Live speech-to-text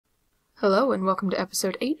Hello and welcome to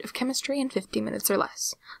episode 8 of Chemistry in 50 Minutes or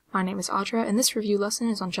Less. My name is Audra and this review lesson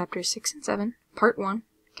is on chapters 6 and 7, part 1,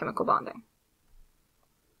 Chemical Bonding.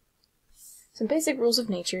 Some basic rules of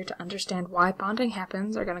nature to understand why bonding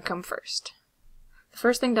happens are going to come first. The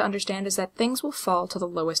first thing to understand is that things will fall to the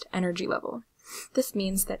lowest energy level. This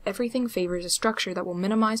means that everything favors a structure that will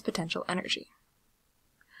minimize potential energy.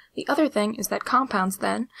 The other thing is that compounds,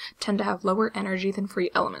 then, tend to have lower energy than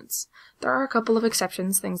free elements. There are a couple of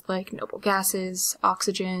exceptions, things like noble gases,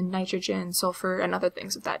 oxygen, nitrogen, sulfur, and other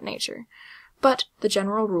things of that nature. But the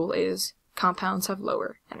general rule is compounds have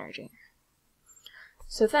lower energy.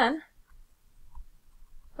 So then,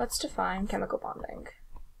 let's define chemical bonding.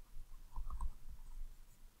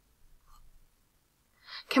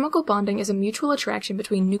 Chemical bonding is a mutual attraction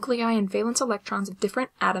between nuclei and valence electrons of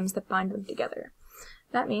different atoms that bind them together.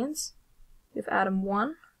 That means you have atom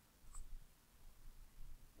 1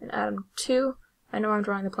 and atom 2. I know I'm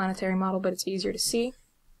drawing the planetary model, but it's easier to see.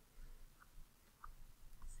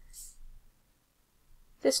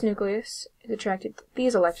 This nucleus is attracted to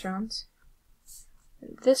these electrons,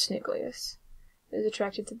 and this nucleus is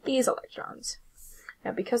attracted to these electrons.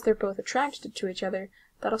 Now, because they're both attracted to each other,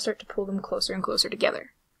 that'll start to pull them closer and closer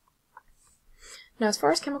together. Now, as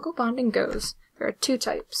far as chemical bonding goes, there are two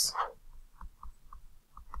types.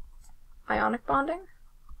 Ionic bonding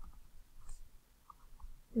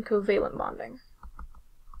and covalent bonding.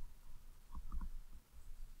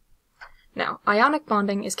 Now, ionic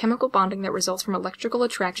bonding is chemical bonding that results from electrical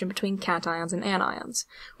attraction between cations and anions,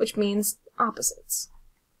 which means opposites.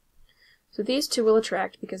 So these two will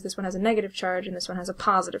attract because this one has a negative charge and this one has a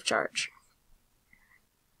positive charge.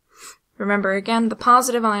 Remember, again, the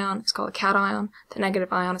positive ion is called a cation, the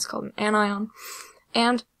negative ion is called an anion,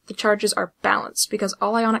 and the charges are balanced because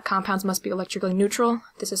all ionic compounds must be electrically neutral.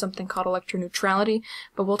 This is something called electroneutrality,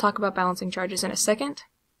 but we'll talk about balancing charges in a second.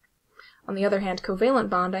 On the other hand, covalent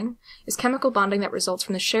bonding is chemical bonding that results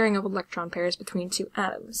from the sharing of electron pairs between two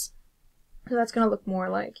atoms. So that's going to look more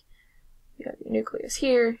like you have your nucleus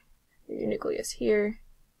here, your nucleus here,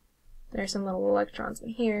 there's some little electrons in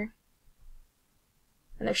here,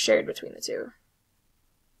 and they're shared between the two.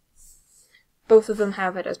 Both of them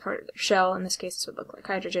have it as part of their shell. In this case, this would look like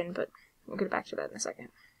hydrogen, but we'll get back to that in a second.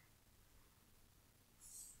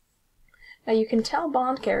 Now, you can tell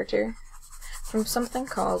bond character from something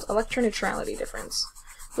called electroneutrality difference,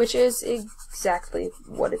 which is exactly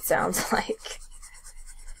what it sounds like.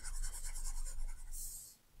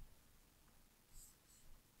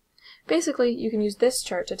 Basically, you can use this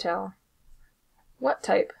chart to tell what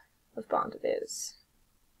type of bond it is.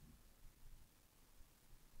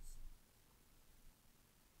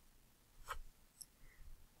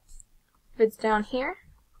 If it's down here,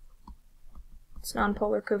 it's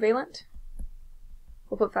nonpolar covalent.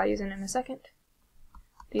 We'll put values in a second.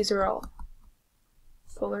 These are all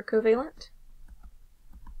polar covalent.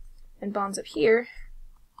 And bonds up here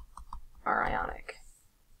are ionic.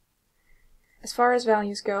 As far as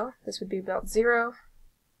values go, this would be about 0,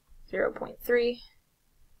 0.3,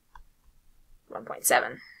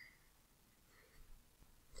 1.7.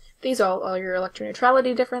 These all are your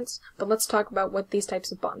electroneutrality difference, but let's talk about what these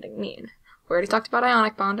types of bonding mean. We already talked about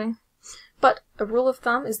ionic bonding, but a rule of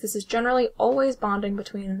thumb is this is generally always bonding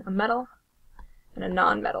between a metal and a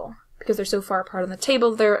non-metal. Because they're so far apart on the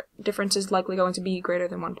table, their difference is likely going to be greater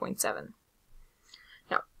than 1.7.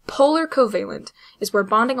 Now, polar covalent is where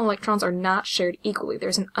bonding electrons are not shared equally.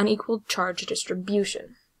 There's an unequal charge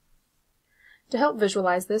distribution. To help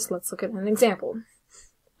visualize this, let's look at an example.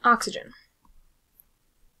 Oxygen.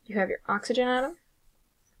 You have your oxygen atom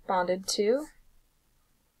bonded to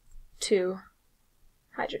two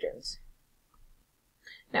hydrogens.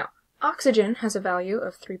 Now, oxygen has a value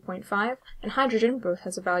of 3.5, and hydrogen both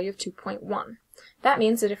has a value of 2.1. That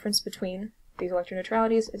means the difference between these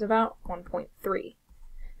electroneutralities is about 1.3.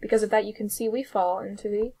 Because of that, you can see we fall into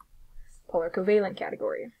the polar covalent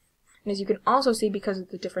category. And as you can also see, because of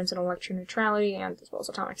the difference in electroneutrality and as well as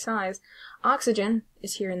atomic size, oxygen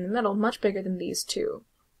is here in the middle, much bigger than these two.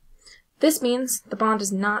 This means the bond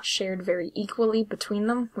is not shared very equally between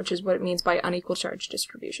them, which is what it means by unequal charge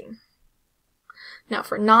distribution. Now,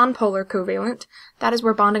 for nonpolar covalent, that is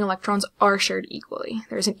where bonding electrons are shared equally.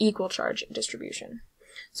 There is an equal charge distribution.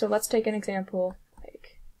 So let's take an example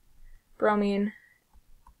like bromine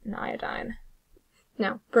and iodine.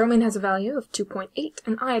 Now, bromine has a value of 2.8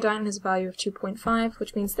 and iodine has a value of 2.5,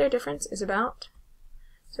 which means their difference is about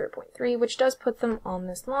 0.3, which does put them on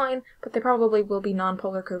this line, but they probably will be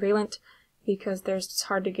nonpolar covalent because it's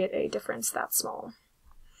hard to get a difference that small.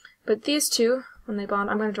 But these two, when they bond,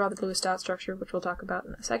 I'm going to draw the Lewis dot structure, which we'll talk about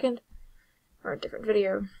in a second, or a different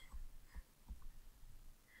video.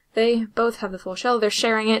 They both have the full shell, they're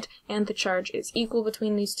sharing it, and the charge is equal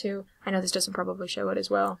between these two. I know this doesn't probably show it as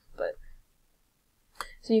well, but...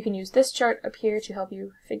 So you can use this chart up here to help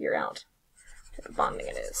you figure out what type of bonding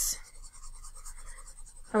it is.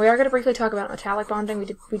 And we are going to briefly talk about metallic bonding.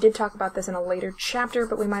 We did talk about this in a later chapter,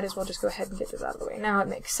 but we might as well just go ahead and get this out of the way now. It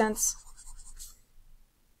makes sense.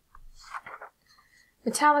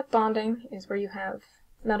 Metallic bonding is where you have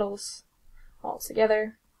metals all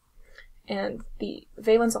together, and the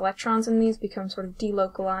valence electrons in these become sort of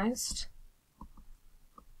delocalized,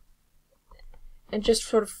 and just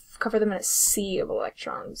sort of cover them in a sea of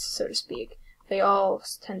electrons, so to speak. They all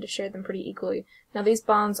tend to share them pretty equally. Now these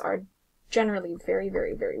bonds are generally very,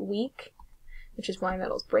 very, very weak, which is why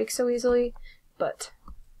metals break so easily, but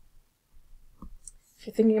if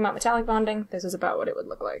you're thinking about metallic bonding, this is about what it would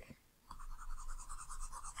look like.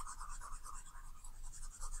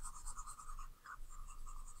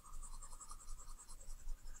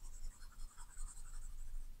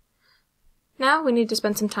 Now we need to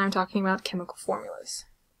spend some time talking about chemical formulas.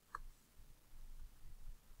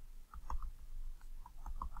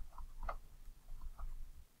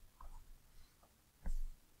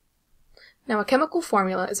 Now a chemical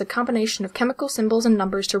formula is a combination of chemical symbols and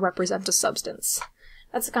numbers to represent a substance.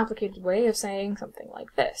 That's a complicated way of saying something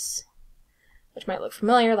like this, which might look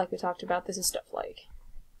familiar, like we talked about. This is stuff like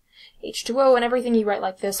H2O and everything you write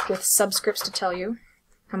like this with subscripts to tell you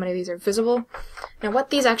how many of these are visible. Now what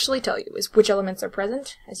these actually tell you is which elements are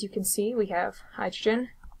present. As you can see, we have hydrogen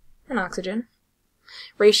and oxygen.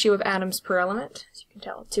 Ratio of atoms per element, as you can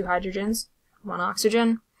tell, 2 hydrogens, 1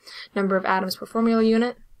 oxygen. Number of atoms per formula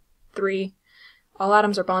unit, 3. All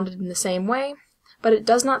atoms are bonded in the same way, but it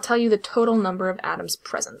does not tell you the total number of atoms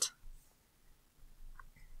present.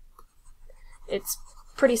 It's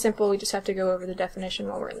pretty simple, we just have to go over the definition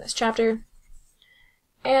while we're in this chapter.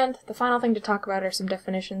 And the final thing to talk about are some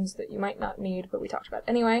definitions that you might not need, but we talked about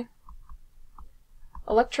anyway.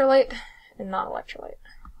 Electrolyte and non-electrolyte.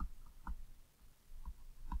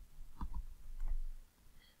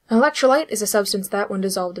 An electrolyte is a substance that, when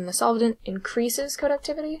dissolved in a solvent, increases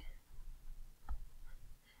conductivity.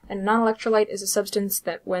 And a non-electrolyte is a substance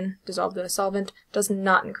that, when dissolved in a solvent, does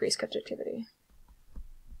not increase conductivity.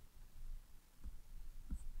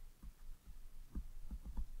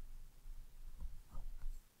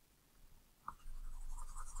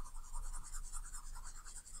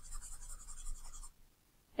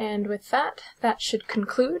 And with that, that should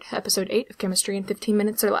conclude episode 8 of Chemistry in 15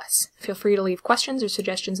 minutes or less. Feel free to leave questions or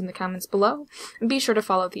suggestions in the comments below, and be sure to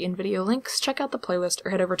follow the in-video links, check out the playlist, or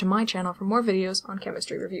head over to my channel for more videos on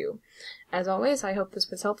chemistry review. As always, I hope this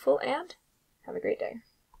was helpful, and have a great day.